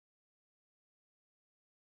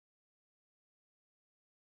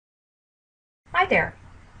Hi there.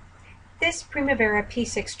 This Primavera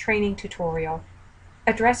P6 training tutorial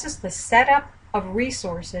addresses the setup of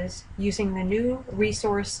resources using the new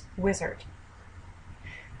resource wizard.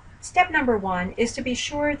 Step number 1 is to be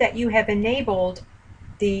sure that you have enabled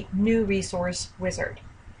the new resource wizard.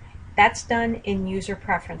 That's done in User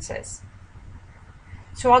Preferences.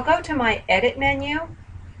 So I'll go to my Edit menu,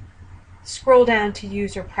 scroll down to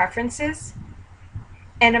User Preferences,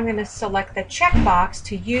 and I'm going to select the checkbox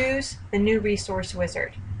to use the new resource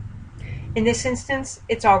wizard. In this instance,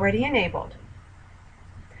 it's already enabled.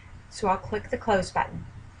 So I'll click the Close button.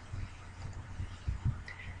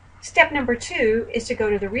 Step number 2 is to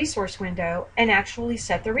go to the resource window and actually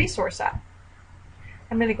set the resource up.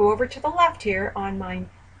 I'm going to go over to the left here on my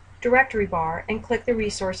directory bar and click the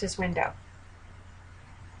Resources window.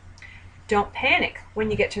 Don't panic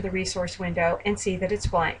when you get to the resource window and see that it's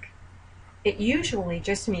blank. It usually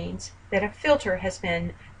just means that a filter has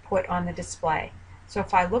been put on the display. So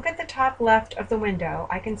if I look at the top left of the window,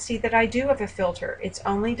 I can see that I do have a filter. It's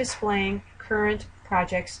only displaying current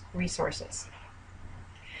project's resources.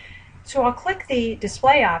 So I'll click the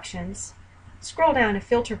display options, scroll down to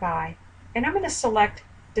filter by, and I'm going to select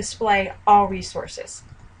display all resources.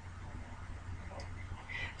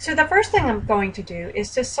 So the first thing I'm going to do is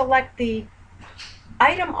to select the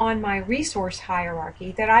item on my resource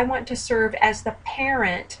hierarchy that I want to serve as the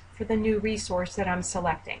parent for the new resource that I'm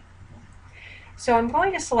selecting. So I'm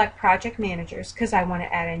going to select Project Managers because I want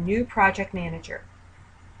to add a new project manager.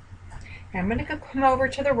 And I'm going to come over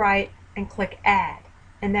to the right and click Add,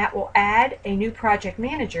 and that will add a new project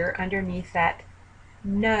manager underneath that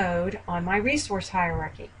node on my resource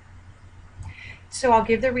hierarchy. So I'll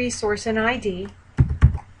give the resource an ID,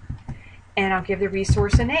 and I'll give the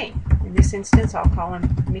resource a name. In this instance, I'll call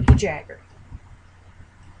him Mickey Jagger.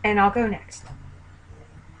 And I'll go next.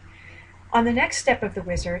 On the next step of the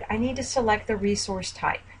wizard, I need to select the resource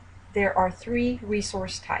type. There are 3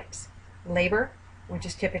 resource types: labor, which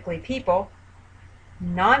is typically people;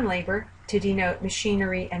 non-labor, to denote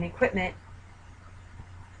machinery and equipment;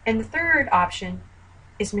 and the third option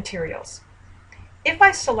is materials. If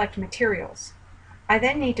I select materials, I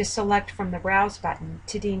then need to select from the Browse button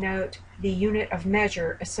to denote the unit of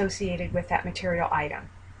measure associated with that material item.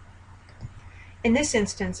 In this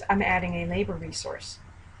instance, I'm adding a labor resource.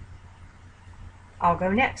 I'll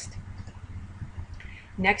go next.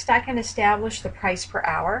 Next, I can establish the price per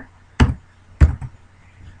hour.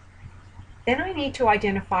 Then I need to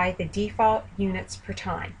identify the default units per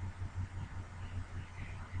time.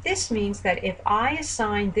 This means that if I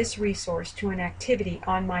assign this resource to an activity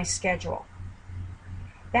on my schedule,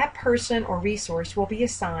 that person or resource will be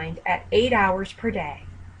assigned at 8 hours per day,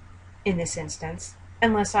 in this instance,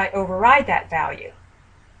 unless I override that value.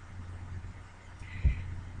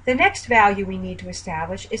 The next value we need to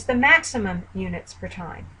establish is the maximum units per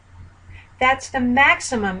time. That's the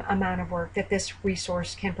maximum amount of work that this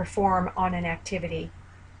resource can perform on an activity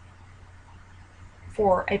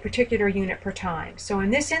for a particular unit per time. So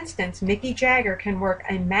in this instance, Mickey Jagger can work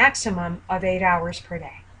a maximum of 8 hours per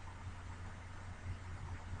day.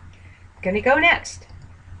 I'm going to go next.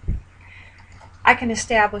 I can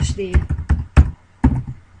establish the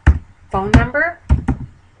phone number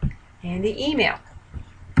and the email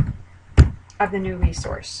of the new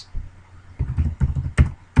resource.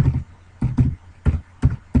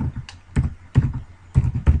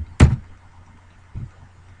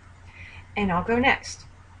 And I'll go next.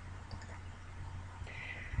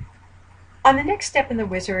 On the next step in the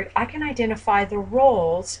wizard, I can identify the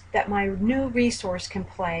roles that my new resource can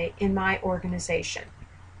play in my organization.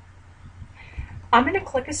 I'm going to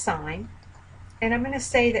click Assign, and I'm going to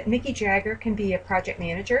say that Mickey Jagger can be a project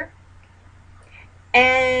manager,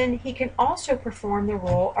 and he can also perform the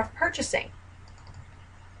role of purchasing.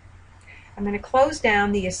 I'm going to close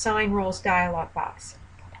down the Assign Roles dialog box.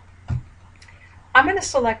 I'm going to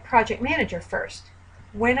select Project Manager first.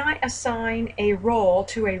 When I assign a role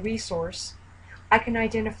to a resource, I can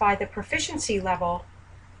identify the proficiency level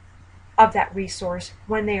of that resource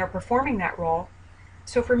when they are performing that role.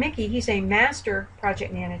 So for Mickey, he's a Master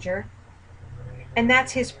Project Manager, and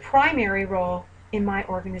that's his primary role in my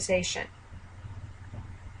organization.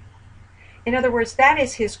 In other words, that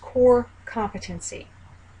is his core competency.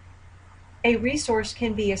 A resource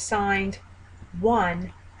can be assigned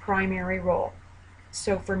one primary role.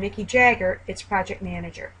 So for Mickey Jagger, it's project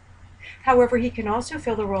manager. However, he can also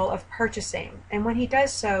fill the role of purchasing, and when he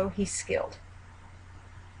does so, he's skilled.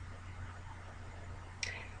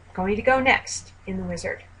 I'm going to go next in the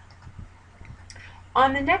wizard.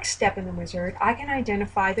 On the next step in the wizard, I can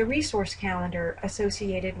identify the resource calendar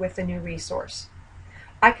associated with the new resource.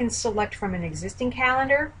 I can select from an existing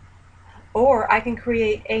calendar, or I can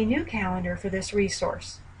create a new calendar for this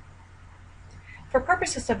resource. For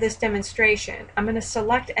purposes of this demonstration, I'm going to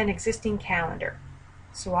select an existing calendar.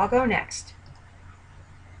 So I'll go next.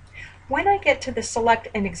 When I get to the Select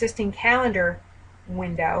an Existing Calendar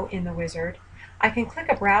window in the Wizard, I can click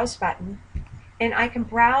a Browse button, and I can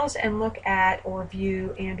browse and look at or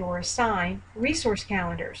view and or assign resource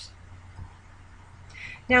calendars.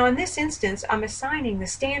 Now in this instance, I'm assigning the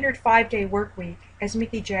standard 5-day work week as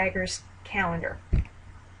Mickey Jagger's calendar.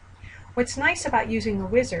 What's nice about using the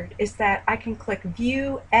Wizard is that I can click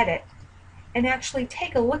View, Edit, and actually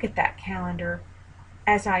take a look at that calendar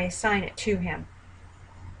as I assign it to him.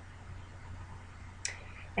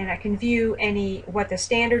 And I can view what the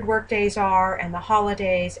standard work days are and the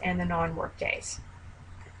holidays and the non-work days.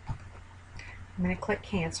 I'm going to click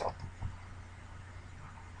Cancel.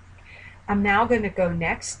 I'm now going to go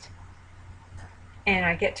next, and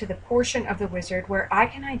I get to the portion of the Wizard where I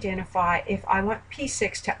can identify if I want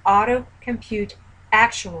P6 to auto-compute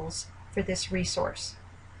actuals for this resource.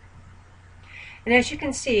 And as you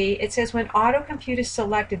can see, it says when auto-compute is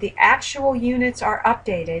selected, the actual units are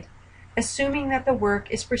updated, assuming that the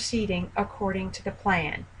work is proceeding according to the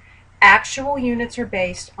plan. Actual units are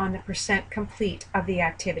based on the % complete of the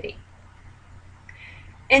activity.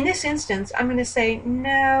 In this instance, I'm going to say,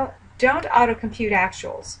 no, don't auto-compute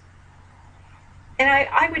actuals. And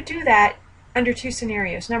I would do that under two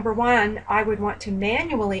scenarios. Number one, I would want to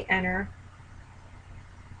manually enter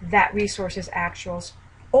that resource's actuals,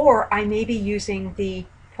 or I may be using the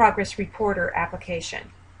Progress Reporter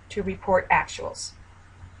application to report actuals.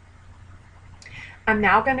 I'm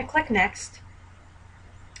now going to click Next,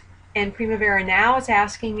 and Primavera now is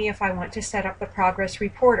asking me if I want to set up the Progress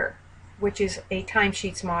Reporter, which is a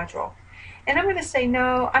timesheets module. And I'm going to say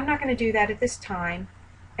no, I'm not going to do that at this time,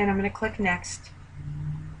 and I'm going to click Next.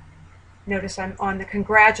 Notice I'm on the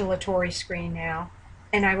congratulatory screen now,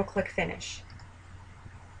 and I will click Finish.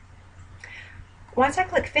 Once I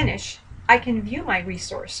click Finish, I can view my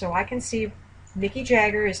resource, so I can see Mickey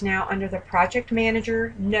Jagger is now under the Project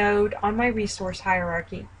Manager node on my resource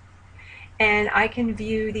hierarchy, and I can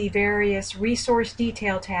view the various resource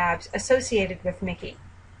detail tabs associated with Mickey.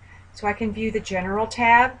 So I can view the General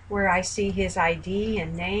tab where I see his ID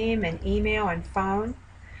and name and email and phone.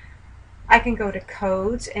 I can go to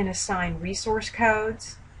Codes and assign resource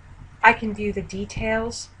codes. I can view the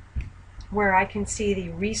Details where I can see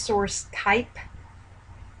the resource type,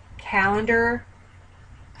 calendar,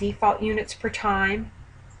 default units per time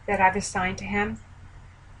that I've assigned to him.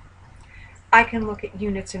 I can look at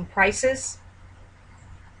units and prices,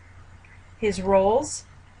 his roles.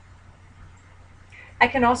 I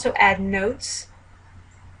can also add notes.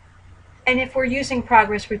 And if we're using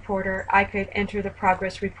Progress Reporter, I could enter the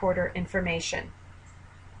Progress Reporter information.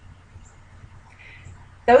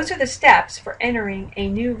 Those are the steps for entering a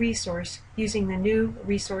new resource using the new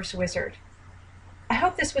Resource Wizard. I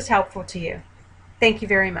hope this was helpful to you. Thank you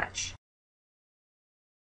very much.